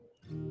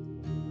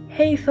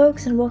Hey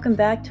folks, and welcome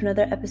back to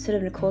another episode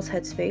of Nicole's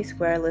Headspace,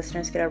 where our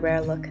listeners get a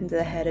rare look into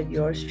the head of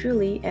yours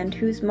truly, and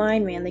whose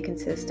mind mainly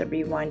consists of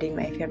rewinding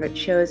my favorite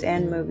shows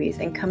and movies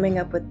and coming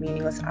up with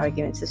meaningless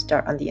arguments to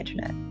start on the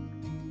internet.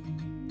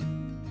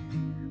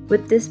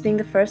 With this being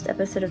the first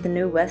episode of the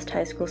new West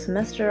High School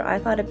semester, I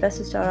thought it best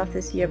to start off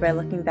this year by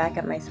looking back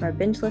at my summer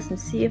binge list and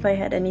see if I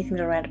had anything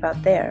to rant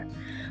about there.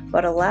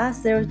 But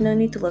alas, there was no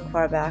need to look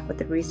far back with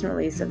the recent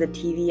release of the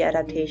TV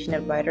adaptation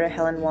of writer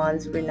Helen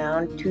Wan's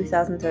renowned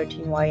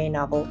 2013 YA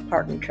novel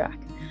Partner Track,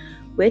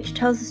 which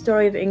tells the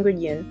story of Ingrid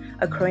Yun,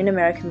 a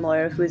Korean-American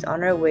lawyer who is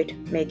on her way to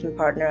making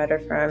partner at her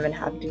firm and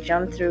having to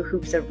jump through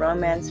hoops of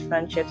romance,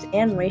 friendships,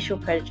 and racial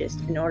prejudice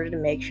in order to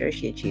make sure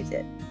she achieves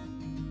it.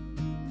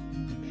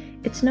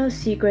 It's no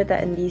secret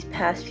that in these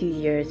past few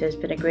years there's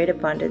been a great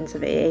abundance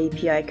of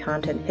AAPI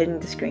content hitting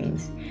the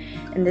screens,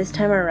 and this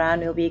time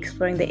around we'll be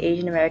exploring the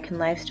Asian American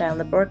lifestyle in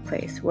the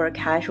workplace, where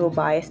casual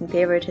bias and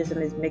favoritism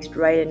is mixed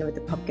right in with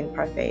the pumpkin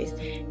parfaits,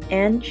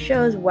 and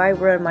shows why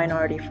we're a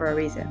minority for a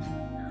reason.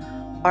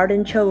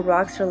 Arden Cho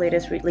rocks her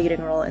latest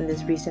leading role in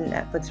this recent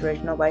Netflix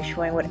original by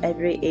showing what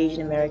every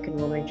Asian American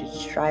woman should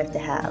strive to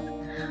have: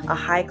 a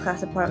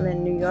high-class apartment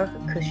in New York,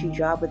 a cushy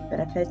job with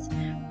benefits,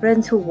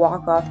 friends who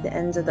walk off the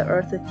ends of the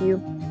earth with you,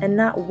 and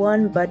not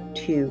one but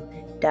two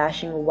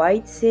dashing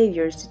white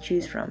saviors to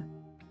choose from.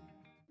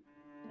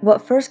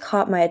 What first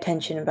caught my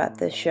attention about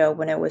this show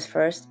when it was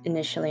first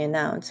initially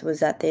announced was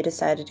that they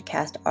decided to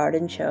cast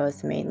Arden Cho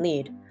as the main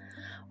lead.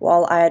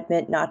 While I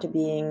admit not to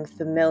being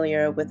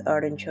familiar with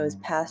Arden Cho's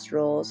past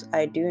roles,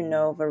 I do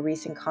know of a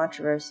recent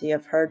controversy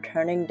of her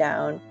turning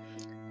down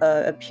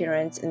an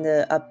appearance in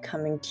the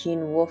upcoming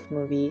Teen Wolf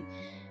movie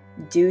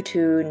due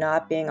to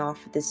not being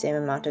offered the same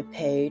amount of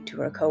pay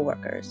to her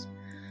coworkers.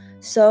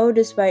 So,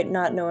 despite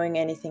not knowing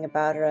anything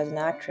about her as an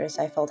actress,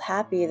 I felt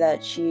happy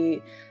that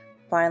she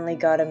finally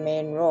got a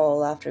main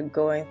role after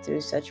going through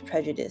such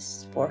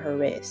prejudice for her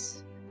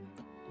race.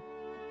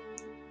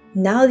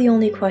 Now the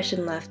only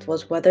question left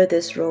was whether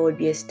this role would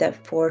be a step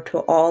forward to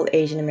all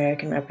Asian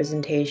American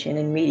representation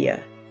in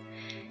media.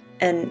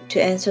 And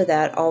to answer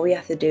that, all we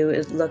have to do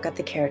is look at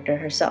the character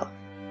herself.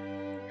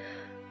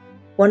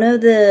 One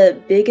of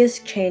the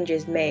biggest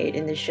changes made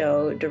in the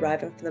show,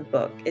 deriving from the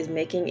book, is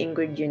making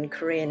Ingrid Yun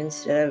Korean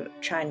instead of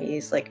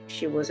Chinese like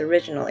she was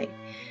originally.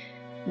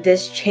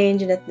 This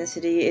change in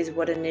ethnicity is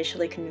what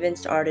initially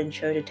convinced Arden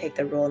Cho to take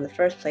the role in the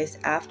first place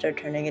after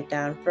turning it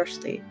down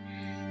firstly.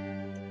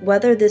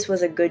 Whether this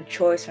was a good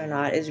choice or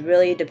not is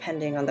really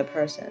depending on the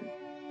person.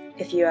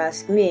 If you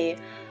ask me,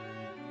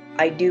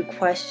 I do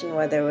question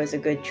whether it was a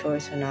good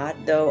choice or not,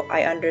 though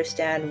I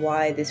understand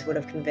why this would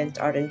have convinced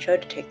Arden Cho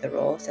to take the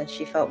role, since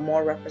she felt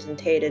more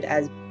represented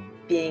as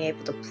being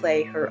able to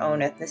play her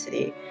own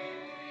ethnicity.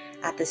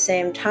 At the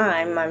same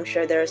time, I'm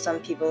sure there are some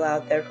people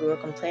out there who are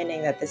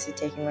complaining that this is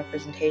taking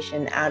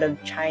representation out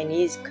of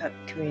Chinese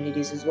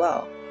communities as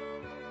well.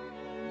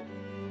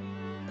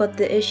 But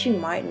the issue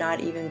might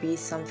not even be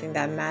something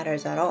that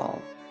matters at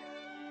all.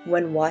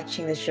 When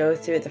watching the show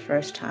through the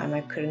first time,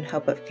 I couldn't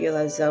help but feel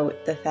as though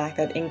the fact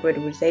that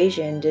Ingrid was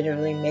Asian didn't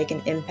really make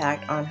an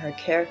impact on her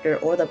character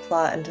or the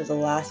plot until the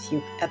last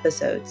few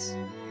episodes.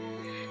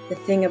 The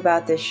thing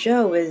about this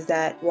show is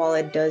that while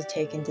it does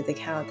take into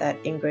account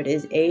that Ingrid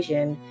is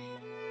Asian,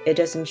 it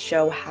doesn't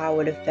show how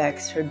it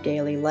affects her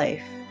daily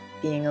life,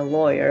 being a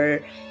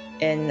lawyer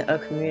in a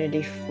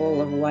community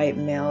full of white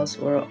males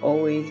who are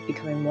always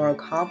becoming more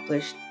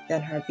accomplished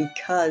than her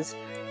because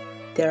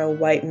they're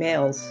white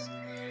males.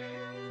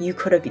 You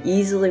could have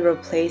easily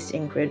replaced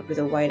Ingrid with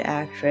a white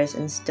actress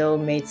and still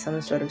made some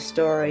sort of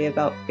story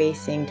about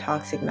facing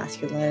toxic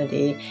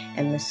masculinity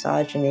and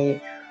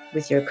misogyny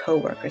with your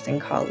coworkers and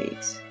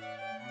colleagues.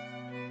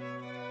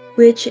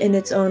 Which in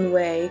its own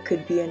way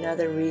could be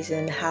another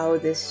reason how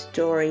this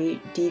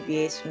story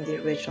deviates from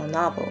the original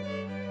novel.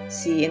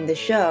 See, in the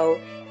show,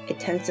 it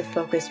tends to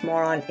focus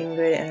more on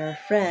Ingrid and her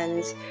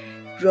friends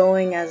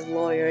growing as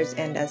lawyers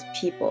and as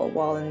people,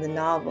 while in the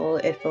novel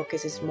it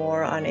focuses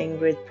more on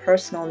Ingrid's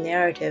personal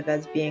narrative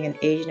as being an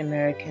Asian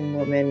American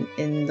woman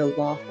in the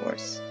law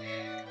force.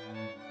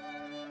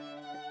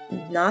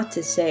 Not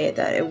to say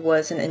that it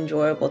wasn't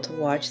enjoyable to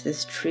watch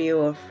this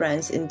trio of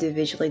friends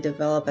individually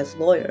develop as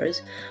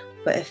lawyers,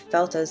 but it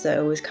felt as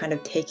though it was kind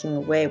of taking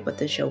away what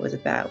the show was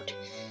about.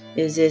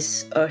 Is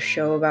this a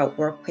show about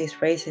workplace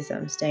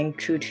racism, staying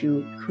true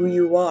to who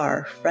you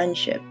are,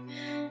 friendship?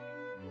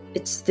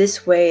 It's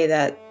this way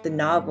that the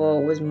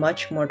novel was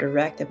much more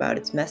direct about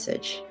its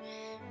message.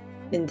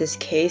 In this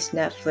case,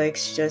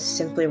 Netflix just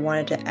simply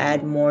wanted to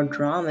add more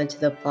drama to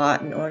the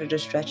plot in order to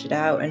stretch it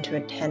out into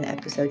a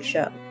 10-episode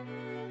show.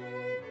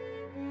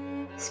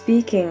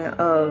 Speaking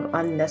of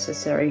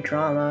unnecessary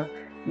drama,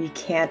 we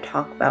can't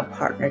talk about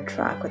Partner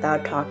Track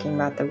without talking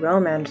about the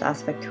romance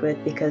aspect to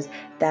it, because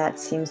that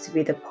seems to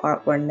be the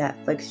part where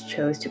Netflix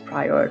chose to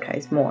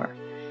prioritize more.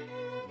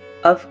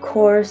 Of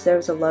course,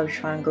 there's a love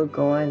triangle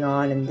going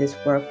on in this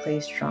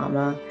workplace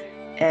drama,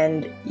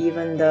 and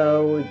even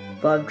though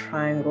love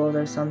triangles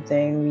are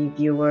something we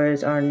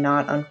viewers are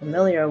not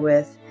unfamiliar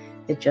with,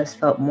 It just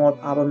felt more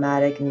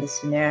problematic in this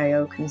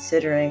scenario,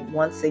 considering,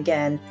 once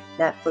again,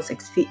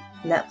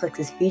 Netflix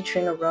is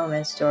featuring a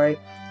romance story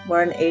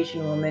where an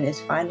Asian woman is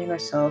finding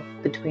herself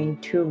between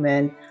two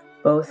men,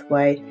 both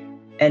white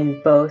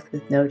and both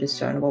with no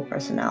discernible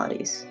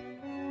personalities.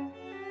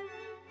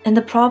 And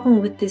the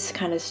problem with this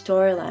kind of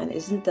storyline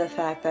isn't the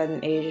fact that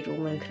an Asian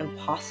woman couldn't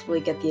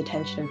possibly get the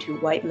attention of two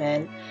white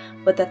men,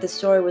 but that the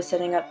story was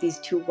setting up these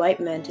two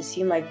white men to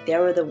seem like they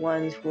were the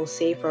ones who will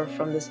save her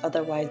from this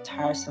otherwise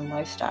tiresome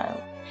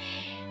lifestyle.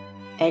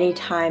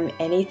 Anytime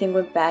anything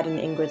went bad in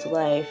Ingrid's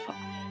life,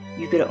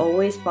 you could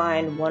always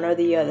find one or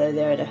the other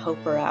there to help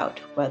her out,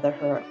 whether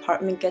her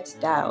apartment gets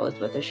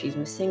doused, whether she's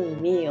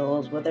missing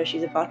meals, whether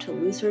she's about to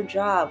lose her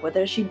job,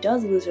 whether she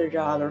does lose her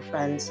job or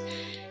friends.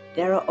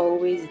 They're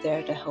always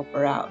there to help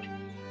her out.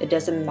 It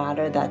doesn't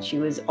matter that she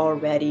was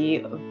already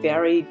a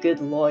very good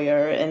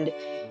lawyer and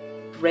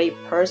great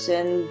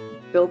person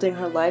building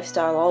her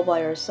lifestyle all by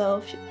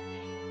herself.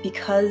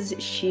 Because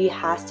she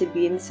has to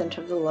be in the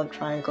center of the love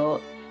triangle,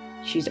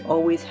 she's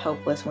always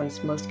helpless when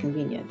it's most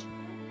convenient.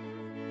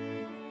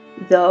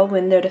 Though,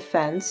 in their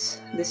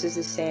defense, this is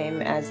the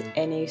same as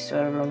any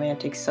sort of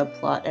romantic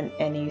subplot and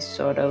any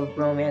sort of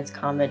romance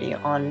comedy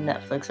on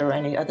Netflix or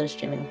any other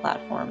streaming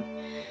platform.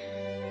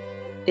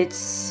 It's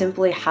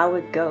simply how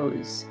it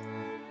goes.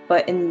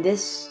 But in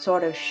this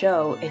sort of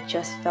show, it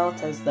just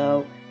felt as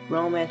though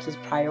romance was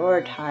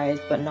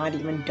prioritized but not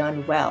even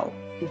done well.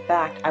 In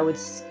fact, I would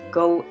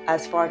go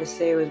as far to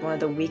say it was one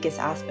of the weakest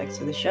aspects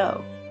of the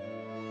show.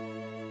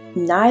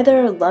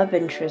 Neither love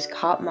interest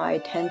caught my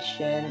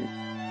attention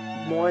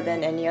more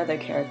than any other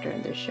character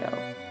in this show.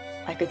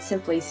 I could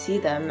simply see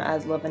them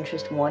as love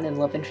interest 1 and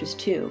love interest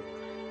 2,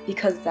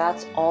 because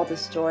that's all the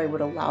story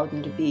would allow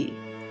them to be.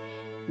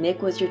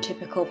 Nick was your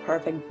typical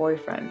perfect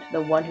boyfriend,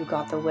 the one who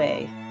got the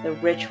way, the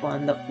rich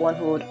one, the one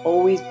who would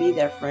always be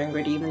there for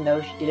Ingrid even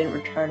though she didn't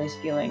return his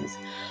feelings,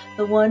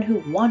 the one who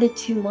wanted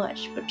too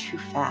much but too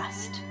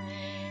fast.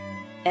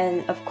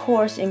 And of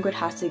course, Ingrid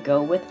has to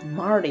go with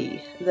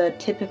Marty, the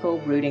typical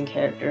brooding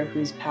character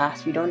whose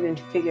past we don't even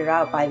figure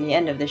out by the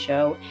end of the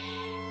show.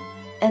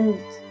 And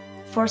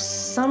for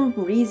some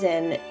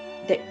reason,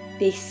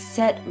 they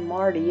set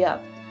Marty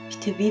up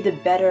to be the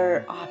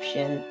better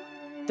option,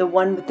 the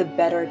one with the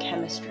better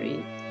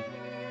chemistry,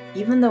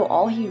 even though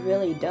all he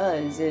really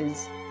does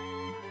is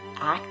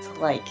act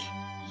like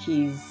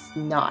he's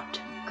not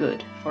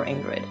good for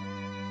Ingrid,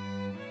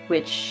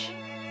 which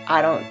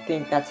I don't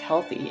think that's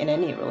healthy in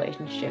any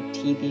relationship,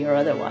 TV or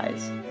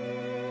otherwise.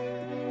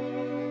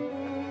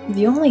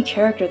 The only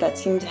character that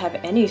seemed to have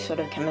any sort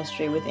of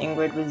chemistry with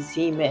Ingrid was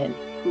Z-Min,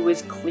 who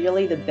was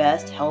clearly the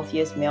best,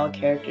 healthiest male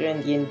character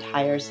in the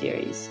entire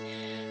series.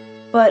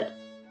 But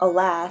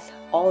alas,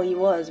 all he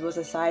was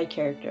a side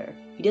character.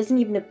 He doesn't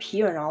even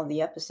appear in all the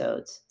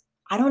episodes.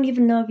 I don't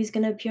even know if he's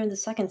going to appear in the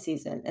second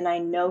season, and I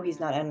know he's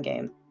not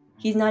Endgame.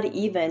 He's not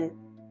even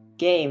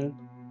game.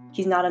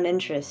 He's not an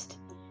interest.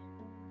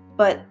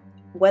 But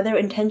whether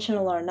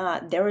intentional or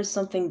not, there was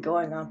something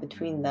going on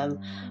between them.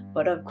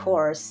 But of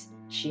course,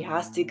 she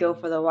has to go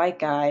for the white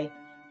guy.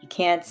 You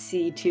can't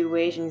see two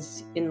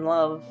Asians in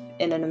love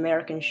in an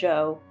American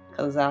show,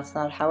 because that's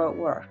not how it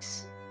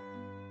works.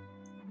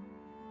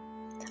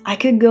 I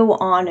could go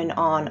on and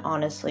on,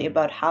 honestly,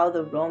 about how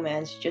the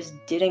romance just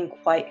didn't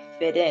quite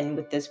fit in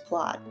with this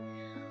plot.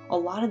 A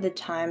lot of the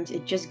times,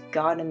 it just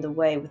got in the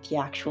way with the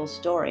actual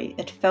story.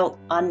 It felt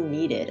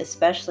unneeded,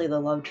 especially the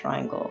love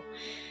triangle.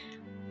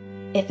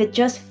 If it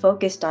just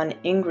focused on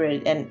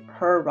Ingrid and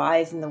her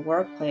rise in the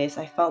workplace,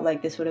 I felt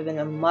like this would have been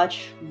a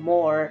much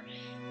more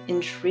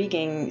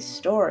intriguing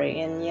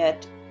story, and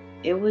yet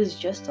it was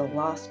just a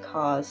lost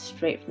cause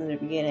straight from the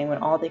beginning when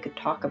all they could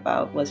talk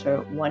about was her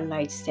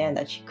one-night stand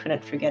that she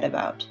couldn't forget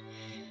about.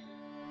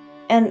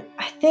 And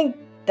I think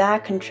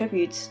that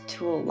contributes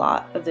to a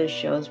lot of the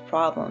show's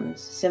problems,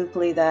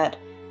 simply that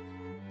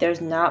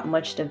there's not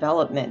much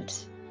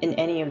development in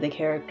any of the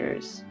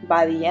characters.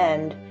 By the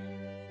end,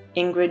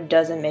 Ingrid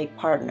doesn't make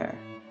partner,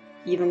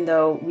 even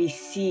though we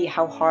see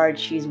how hard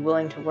she's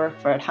willing to work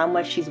for it, how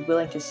much she's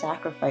willing to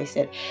sacrifice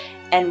it,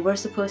 and we're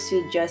supposed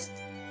to just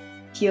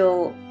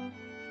feel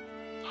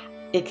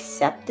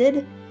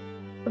accepted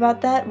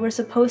about that. We're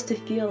supposed to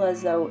feel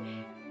as though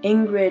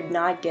Ingrid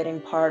not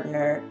getting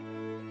partner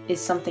is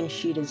something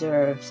she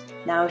deserves.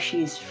 Now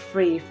she's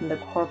free from the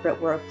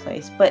corporate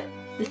workplace, but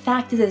the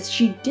fact is that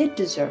she did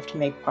deserve to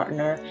make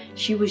partner.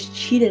 She was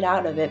cheated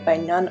out of it by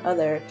none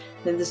other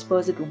than the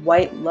supposed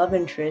white love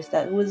interest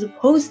that was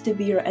supposed to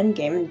be her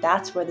endgame, and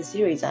that's where the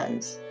series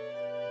ends.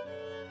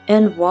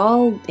 And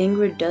while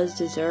Ingrid does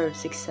deserve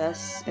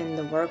success in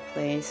the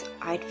workplace,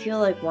 I'd feel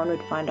like one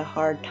would find a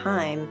hard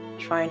time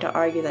trying to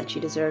argue that she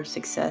deserves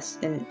success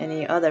in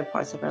any other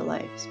parts of her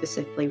life,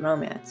 specifically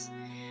romance.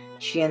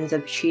 She ends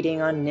up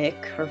cheating on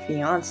Nick, her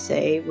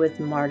fiancé, with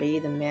Marty,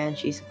 the man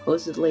she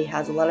supposedly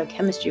has a lot of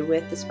chemistry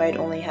with, despite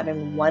only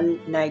having one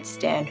night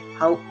stand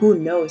who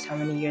knows how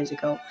many years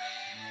ago,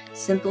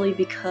 simply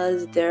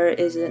because there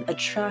is an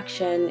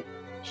attraction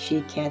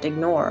she can't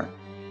ignore.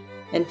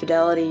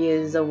 Infidelity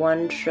is the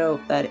one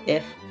trope that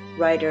if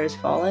writers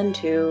fall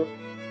into,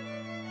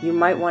 you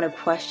might want to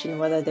question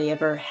whether they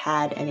ever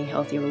had any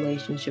healthy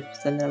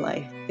relationships in their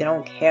life. They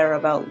don't care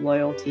about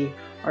loyalty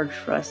or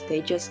trust.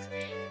 They just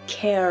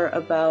care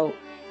about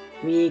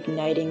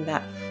reigniting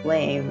that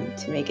flame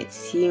to make it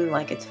seem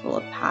like it's full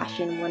of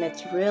passion when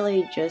it's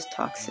really just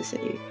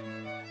toxicity.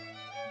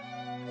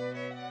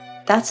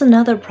 That's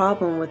another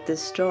problem with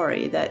this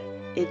story, that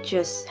it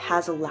just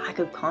has a lack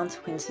of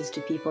consequences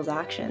to people's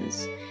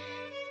actions.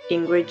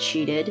 Ingrid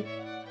cheated,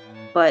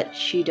 but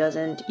she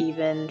doesn't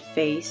even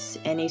face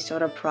any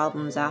sort of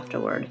problems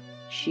afterward.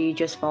 She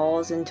just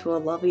falls into a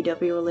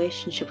lovey-dovey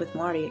relationship with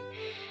Marty.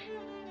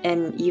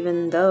 And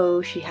even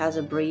though she has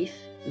a brief,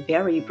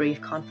 very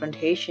brief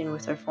confrontation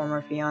with her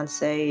former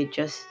fiance, it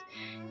just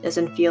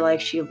doesn't feel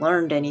like she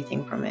learned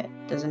anything from it.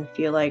 Doesn't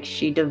feel like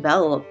she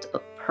developed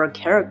her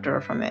character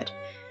from it.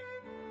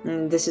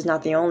 And this is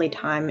not the only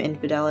time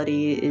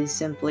infidelity is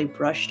simply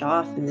brushed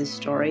off in this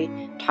story.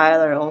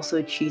 Tyler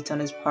also cheats on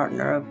his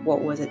partner of,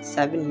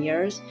 7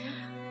 years?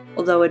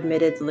 Although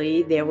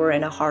admittedly, they were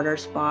in a harder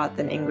spot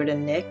than Ingrid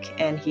and Nick,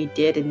 and he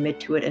did admit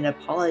to it and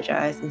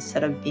apologize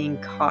instead of being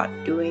caught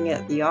doing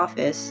it at the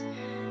office,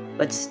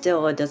 but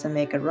still it doesn't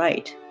make it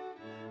right.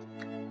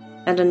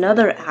 And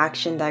another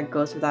action that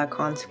goes without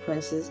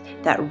consequences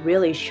that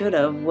really should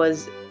have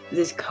was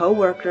this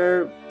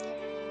coworker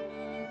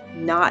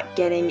not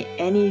getting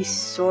any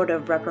sort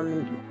of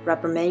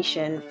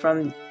reprimandation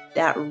from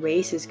that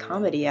racist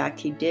comedy act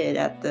he did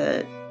at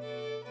the,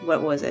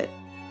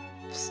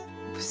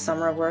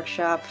 summer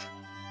workshop,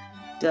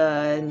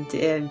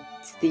 the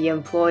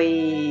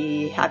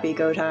employee happy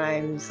go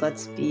times,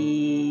 let's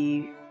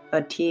be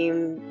a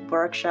team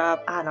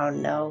workshop. I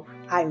don't know.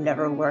 I've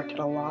never worked at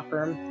a law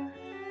firm.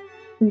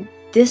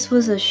 This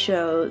was a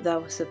show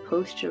that was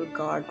supposed to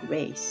regard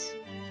race,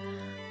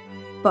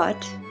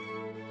 but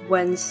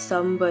when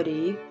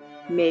somebody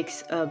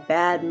makes a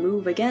bad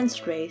move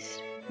against race,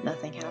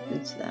 nothing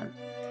happens to them.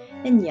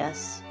 And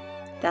yes,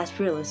 that's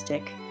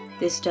realistic.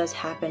 This does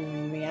happen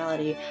in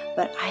reality,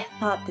 but I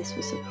thought this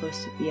was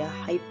supposed to be a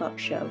hype-up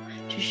show,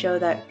 to show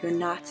that you're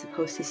not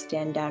supposed to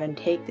stand down and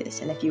take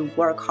this, and if you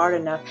work hard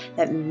enough,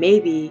 that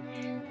maybe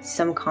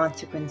some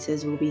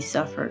consequences will be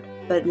suffered.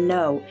 But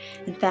no,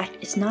 in fact,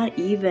 it's not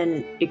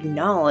even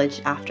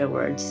acknowledged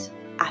afterwards.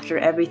 After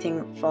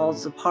everything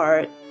falls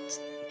apart,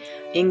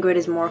 Ingrid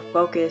is more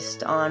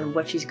focused on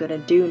what she's gonna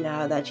do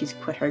now that she's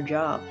quit her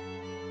job.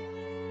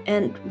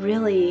 And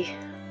really,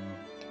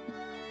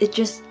 it's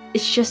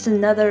just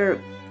another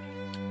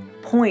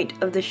point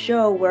of the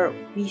show where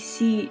we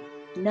see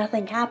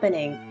nothing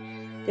happening.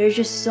 There's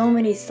just so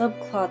many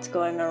subplots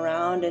going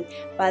around, and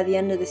by the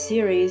end of the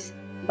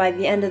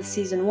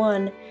season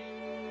 1,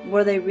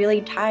 were they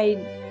really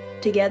tied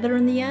together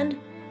in the end?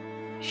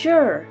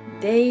 Sure,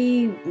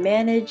 they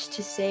managed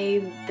to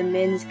save the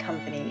men's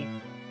company.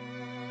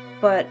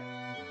 But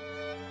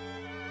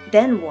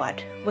then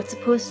what? What's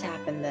supposed to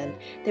happen then?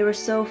 They were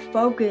so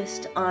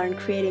focused on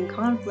creating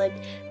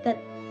conflict that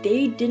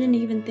they didn't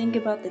even think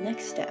about the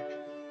next step.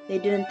 They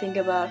didn't think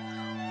about,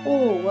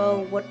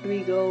 what do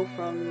we go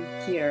from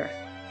here?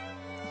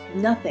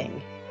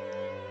 Nothing.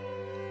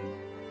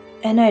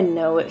 And I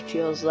know it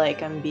feels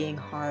like I'm being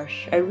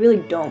harsh. I really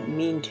don't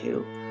mean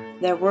to.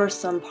 There were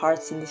some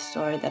parts in the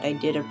story that I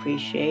did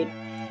appreciate.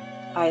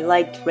 I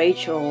liked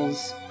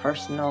Rachel's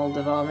personal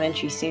development.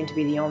 She seemed to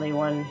be the only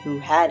one who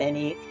had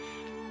any.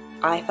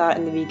 I thought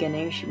in the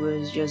beginning she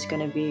was just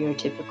gonna be your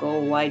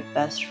typical white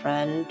best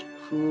friend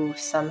who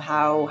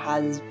somehow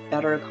has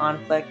better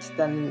conflict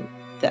than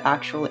the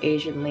actual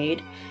Asian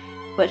lead.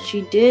 But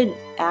she did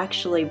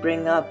actually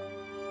bring up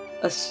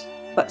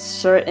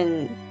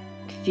certain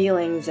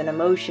feelings and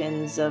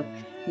emotions of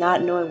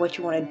not knowing what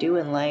you want to do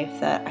in life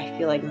that I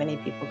feel like many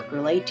people could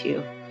relate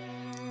to.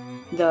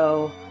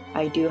 Though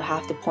I do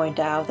have to point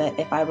out that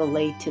if I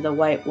relate to the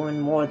white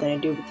woman more than I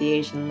do with the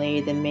Asian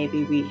lead, then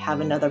maybe we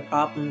have another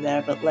problem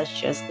there, but let's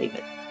just leave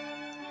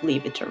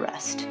it to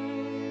rest.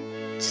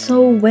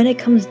 So when it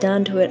comes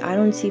down to it, I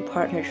don't see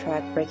Partner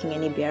Track breaking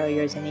any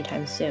barriers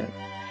anytime soon.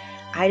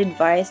 I'd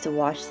advise to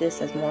watch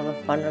this as more of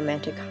a fun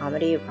romantic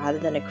comedy rather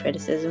than a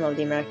criticism of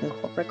the American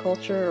corporate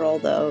culture,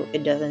 although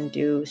it doesn't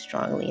do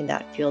strongly in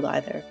that field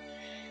either.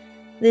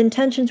 The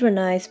intentions were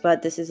nice,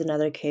 but this is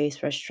another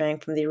case where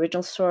strength from the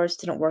original source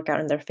didn't work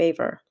out in their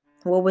favor.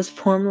 What was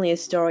formerly a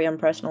story on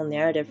personal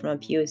narrative from a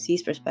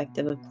POC's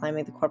perspective of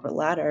climbing the corporate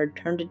ladder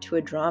turned into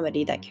a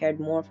dramedy that cared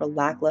more for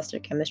lackluster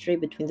chemistry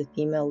between the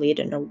female lead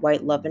and her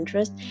white love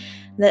interest,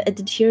 and that it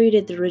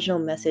deteriorated the original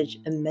message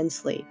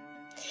immensely.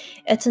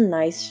 It's a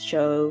nice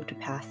show to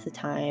pass the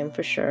time,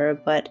 for sure,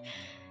 but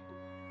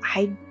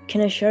I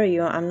can assure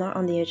you I'm not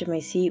on the edge of my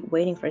seat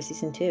waiting for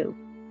season 2.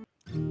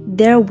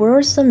 There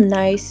were some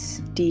nice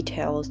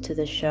details to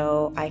the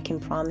show, I can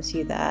promise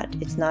you that.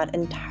 It's not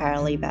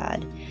entirely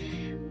bad.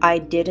 I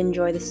did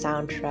enjoy the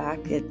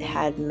soundtrack. It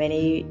had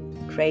many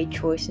great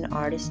choice in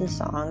artists and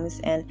songs,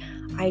 and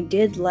I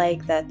did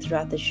like that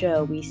throughout the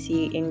show we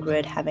see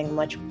Ingrid having a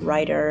much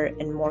brighter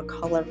and more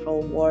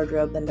colorful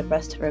wardrobe than the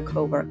rest of her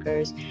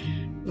co-workers,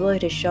 really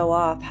to show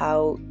off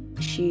how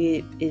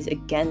she is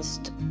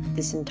against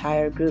this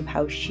entire group,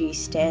 how she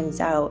stands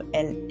out,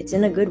 and it's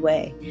in a good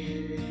way.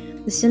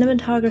 The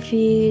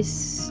cinematography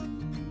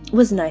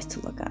was nice to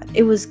look at.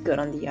 It was good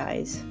on the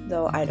eyes,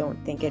 though I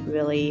don't think it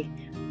really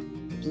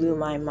blew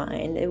my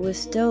mind. It was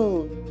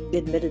still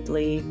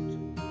admittedly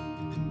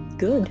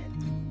good.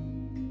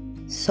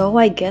 So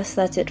I guess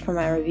that's it for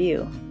my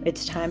review.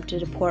 It's time to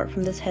depart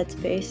from this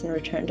headspace and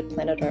return to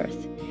planet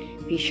Earth.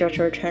 Be sure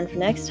to return for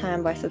next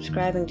time by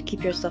subscribing to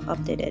keep yourself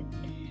updated.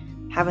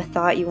 Have a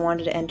thought you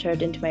wanted to enter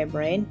it into my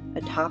brain,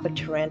 a topic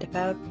to rant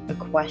about, a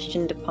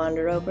question to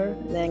ponder over,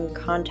 then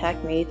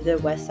contact me through the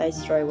West Side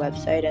Story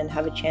website and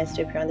have a chance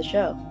to appear on the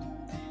show.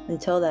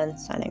 Until then,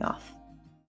 signing off.